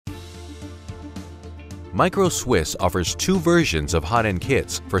Micro Swiss offers two versions of Hotend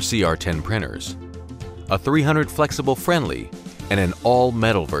kits for CR-10 printers, a 300 flexible friendly and an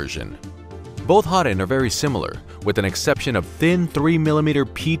all-metal version. Both Hotend are very similar, with an exception of thin 3mm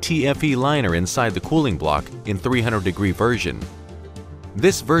PTFE liner inside the cooling block in 300-degree version.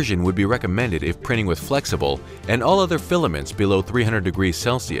 This version would be recommended if printing with flexible and all other filaments below 300 degrees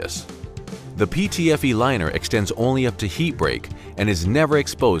Celsius. The PTFE liner extends only up to heat break and is never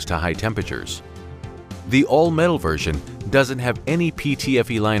exposed to high temperatures. The all-metal version doesn't have any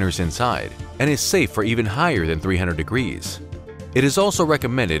PTFE liners inside and is safe for even higher than 300 degrees. It is also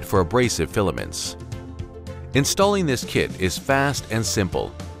recommended for abrasive filaments. Installing this kit is fast and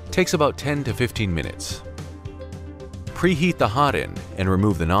simple, takes about 10 to 15 minutes. Preheat the Hotend and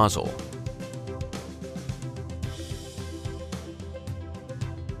remove the nozzle.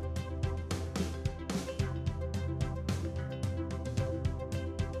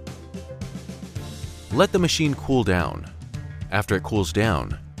 Let the machine cool down. After it cools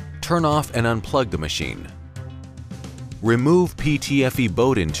down, turn off and unplug the machine. Remove PTFE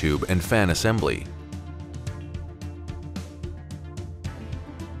Bowden tube and fan assembly.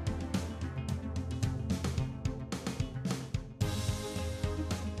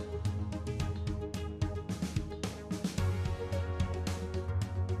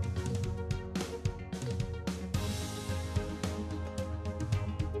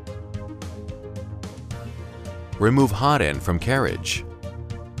 Remove Hotend from carriage.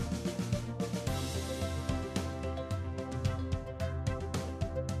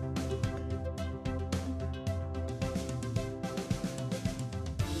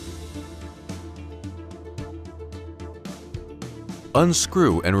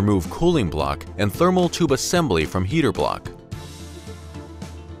 Unscrew and remove cooling block and thermal tube assembly from heater block.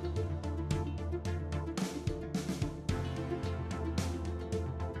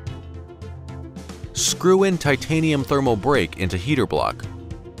 Screw in titanium thermal brake into heater block.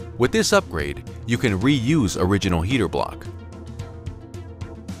 With this upgrade, you can reuse original heater block.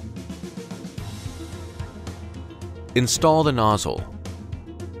 Install the nozzle.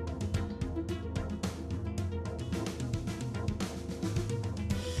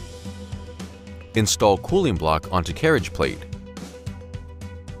 Install cooling block onto carriage plate.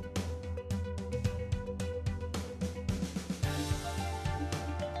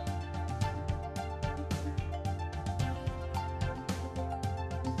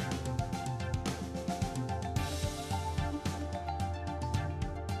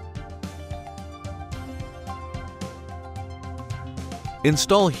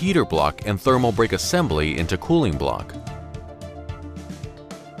 Install heater block and thermal brake assembly into cooling block.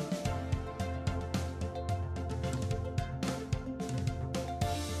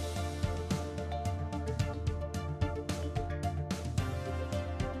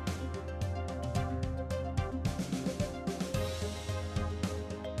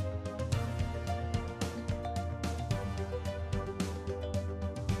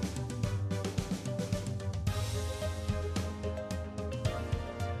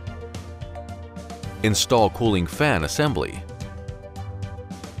 Install cooling fan assembly.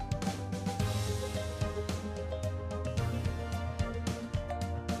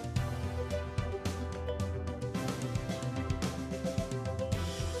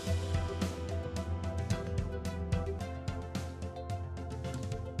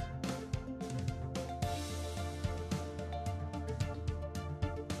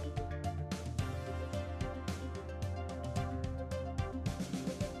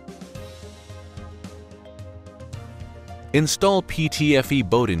 Install PTFE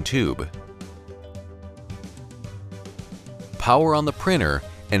Bowden tube. Power on the printer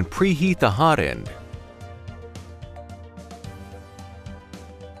and preheat the Hotend.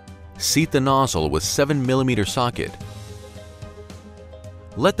 Seat the nozzle with 7mm socket.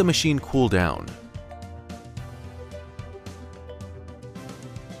 Let the machine cool down.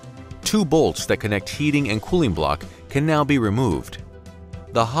 Two bolts that connect heating and cooling block can now be removed.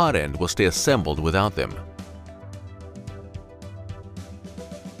 The Hotend will stay assembled without them.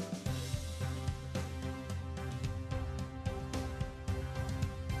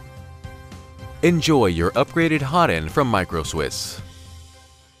 Enjoy your upgraded Hotend from Micro Swiss.